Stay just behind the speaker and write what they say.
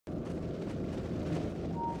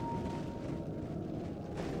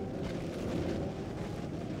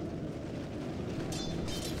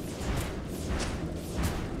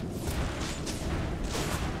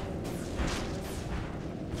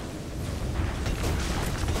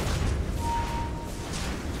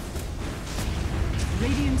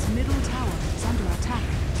Radiant's middle tower is under attack.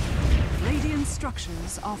 Radiant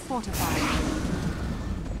structures are fortified.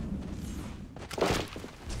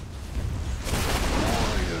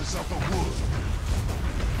 Warriors of the wood.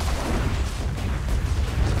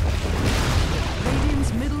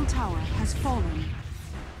 Radiant's middle tower has fallen.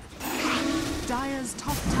 Dire's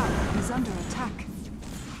top tower is under attack.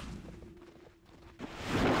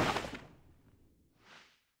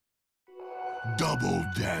 Double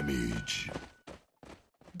damage.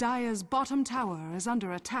 Dire's bottom tower is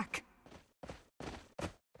under attack.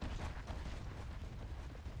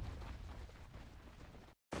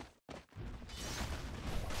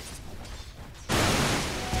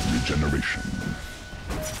 Regeneration.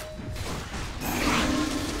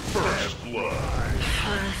 First blood.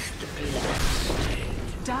 First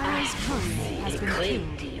blood. Dire's courier has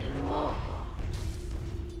been killed. More.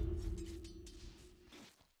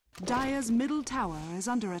 Dire's middle tower is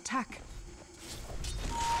under attack.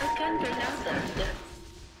 I can pronounce that.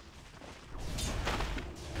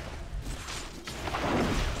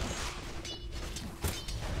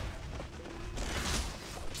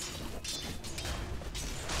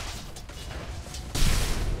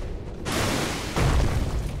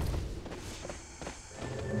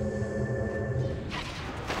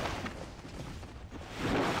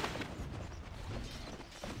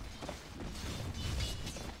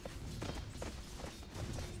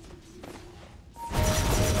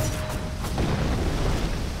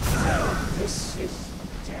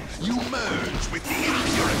 You merge with the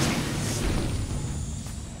impurities.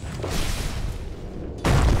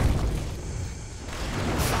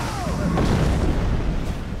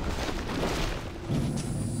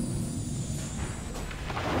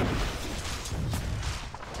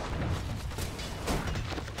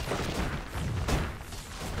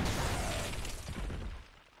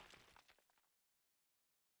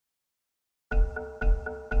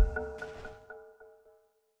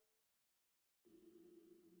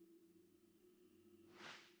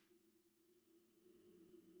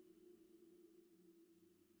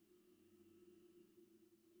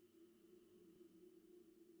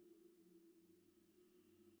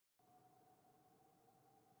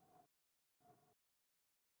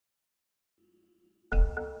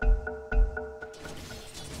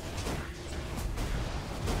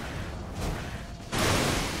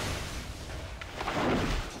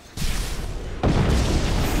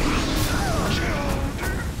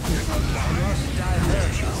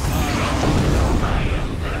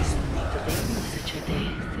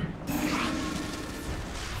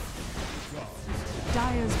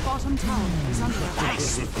 Dire's bottom tower is under attack.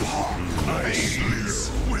 I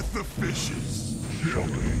sleep with the fishes.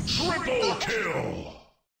 Triple kill!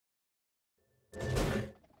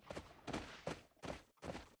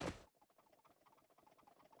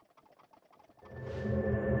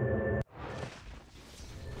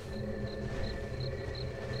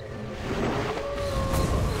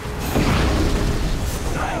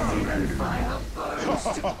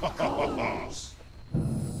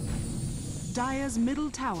 Dire's middle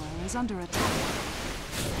tower is under attack.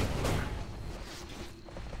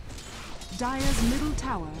 Dire's middle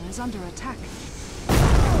tower is under attack.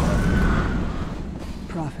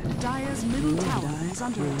 Prophet. Dire's middle tower is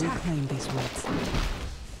under will attack. reclaim these woods.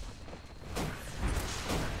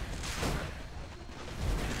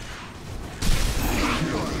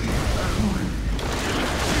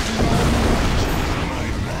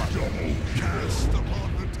 Cast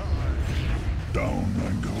upon the tide. Down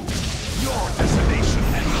I go. Your destination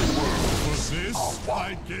and the world. For this,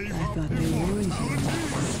 I gave I up thought they were easy enough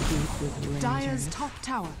to escape with Dire's rangers. top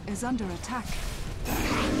tower is under attack.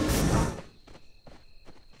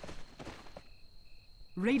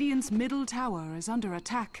 Radiant's middle tower is under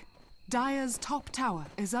attack. Dire's top tower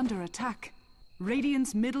is under attack.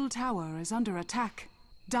 Radiant's middle tower is under attack.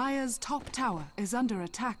 Dire's top tower is under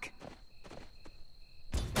attack.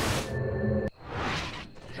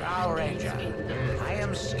 Drow Ranger, I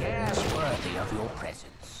am scarce worthy of your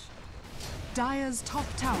presence. Dire's top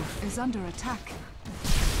tower is under attack.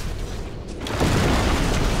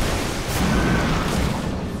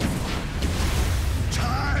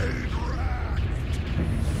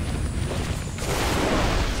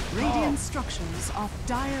 Radiant structures of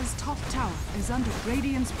Dire's top tower is under.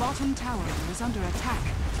 Radiant's bottom tower is under attack.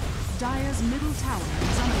 Dire's middle tower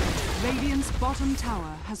is under attack. Radiant's bottom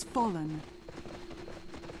tower has fallen.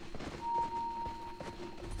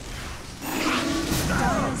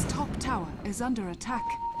 Dire's top tower is under attack.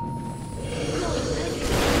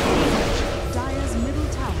 Dire's middle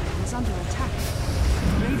tower is under attack.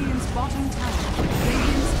 Radiant's bottom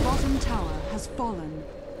tower has fallen.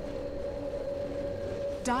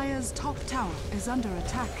 Dire's top tower is under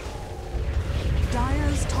attack.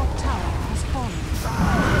 Dire's top tower has fallen.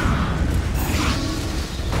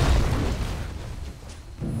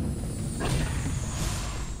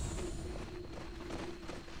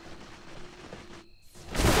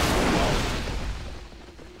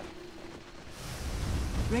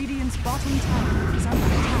 Radiant's bottom tower is under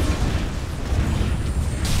attack.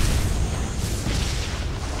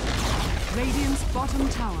 Radiant's bottom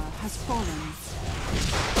tower has fallen.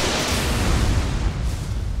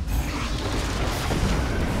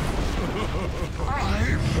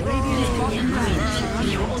 Radiant's bottom barracks are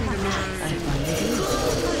under attack.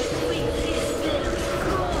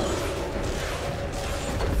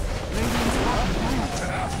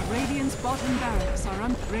 Radiant's bottom barracks are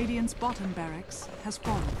under. Radiant's bottom barracks has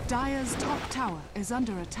fallen. Dire's top tower is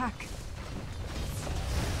under attack.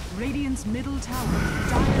 Radiant's middle tower.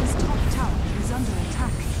 Dire's top tower is under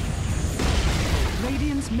attack.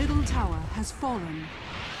 Radiant's middle tower has fallen.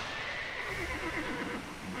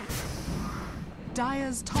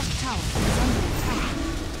 Dire's top tower is under attack.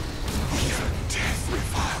 Even death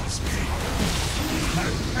reviles me.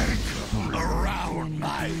 An anchor around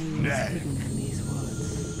my neck. Hidden in these woods.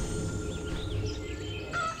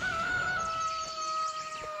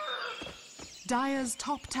 Dire's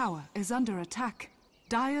top tower is under attack.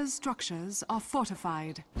 Dire's structures are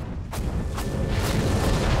fortified.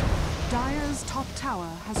 Dire's top tower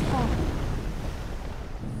has fallen.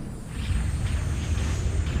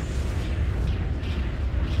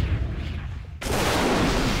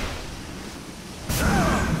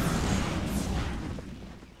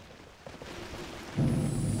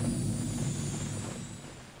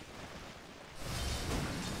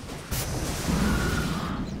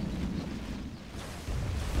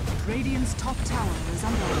 Radiant's top tower is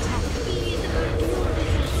under attack.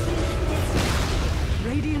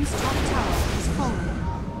 Radiant's top tower has fallen.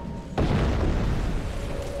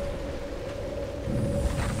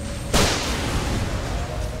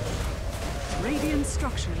 Radiant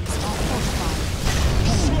structures are fortified.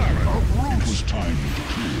 It was time to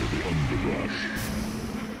clear the underbrush.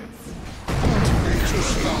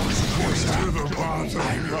 To the bottom I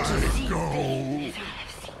go.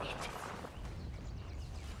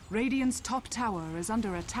 Radiant's top tower is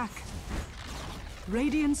under attack.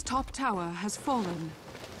 Radiant's top tower has fallen.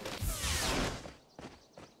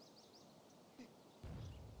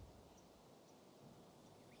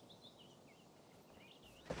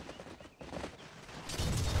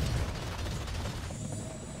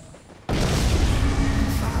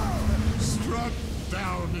 Struck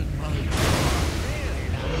down in my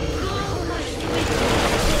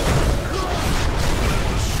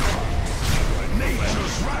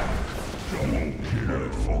nature's wrath. Double kill,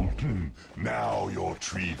 Fulton. Now you're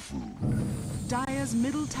tree food. Dire's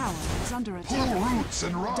middle tower is under attack. Pull roots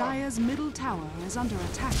and run. Dire's middle tower is under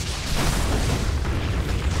attack.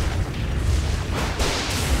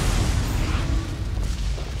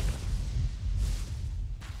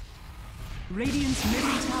 Radiant's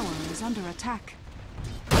middle tower is under attack.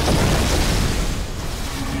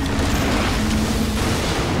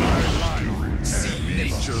 See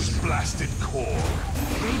nature's blasted core.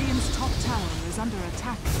 Radiant's top tower is under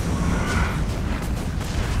attack.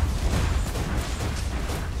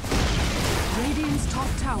 Radiant's top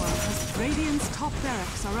tower has... Radiant's top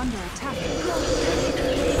barracks are under attack.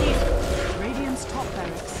 Radiant's top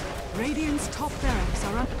barracks. Radiant's top barracks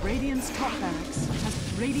are under... Radiant's top barracks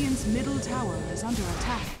has... Radiant's middle tower is under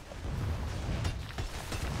attack.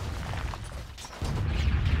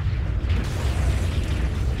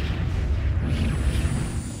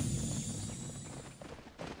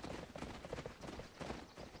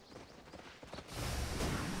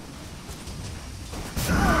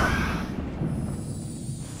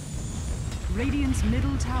 Radiant's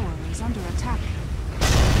middle tower is under attack.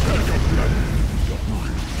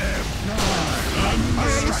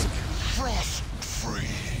 Strike. Frost free.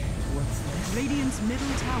 Radiant's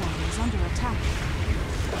middle tower is under attack.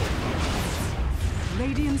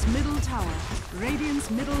 Radiant's middle tower. Radiant's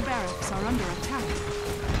middle barracks are under attack.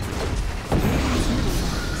 Radiant's middle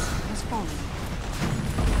barracks has fallen.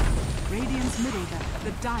 Radiant's middle barracks.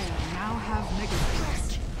 The Dire now have mega threats.